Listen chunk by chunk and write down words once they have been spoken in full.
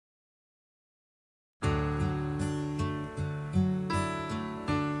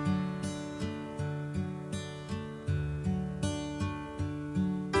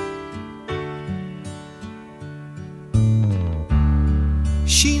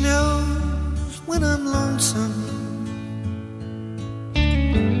She knows when I'm lonesome,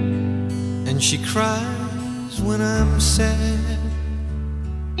 and she cries when I'm sad.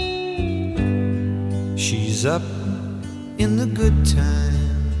 She's up in the good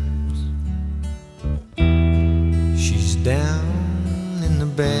times, she's down in the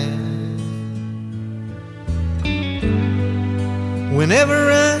bad.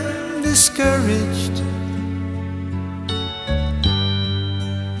 Whenever I'm discouraged,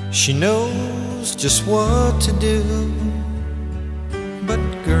 she knows just what to do. But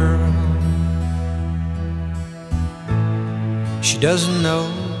girl, she doesn't know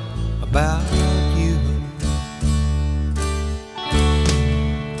about you.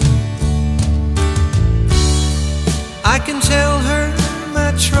 I can tell her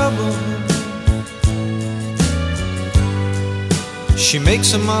my trouble, she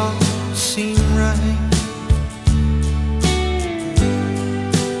makes them all seem right.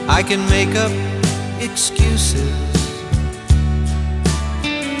 I can make up excuses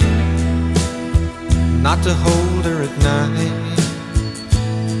not to hold her at night.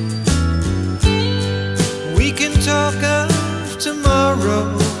 We can talk of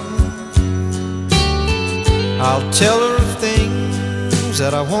tomorrow, I'll tell her of things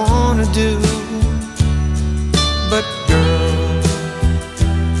that I want to do. But girl,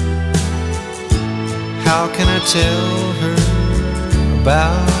 how can I tell her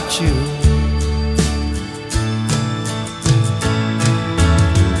about you?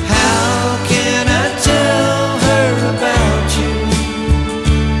 How can I tell her about you?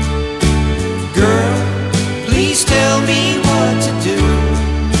 Girl, please tell me what to do.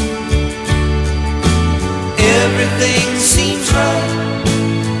 Everything seems right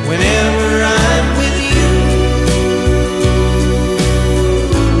whenever I'm with you.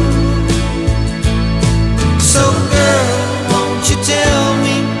 So girl, won't you tell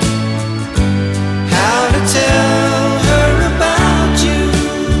me how to tell her about you?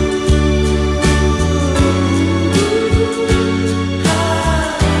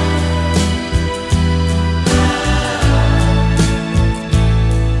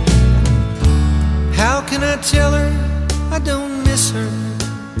 How can I tell her I don't miss her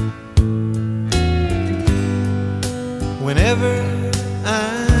whenever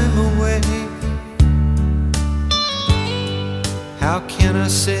I'm away? How can I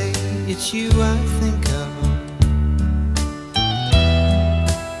say it's you I think of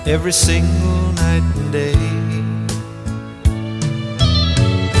every single night and day?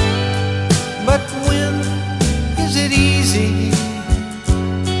 But when is it easy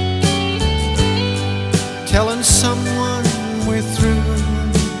telling someone we're through?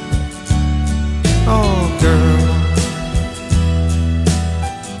 Oh girl,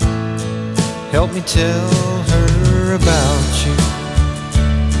 help me tell her about you.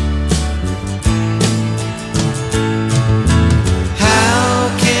 How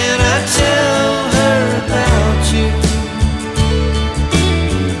can I tell her about you?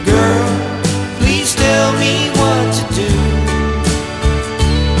 Girl, please tell me what to do.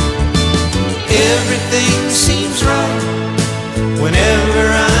 Everything seems right whenever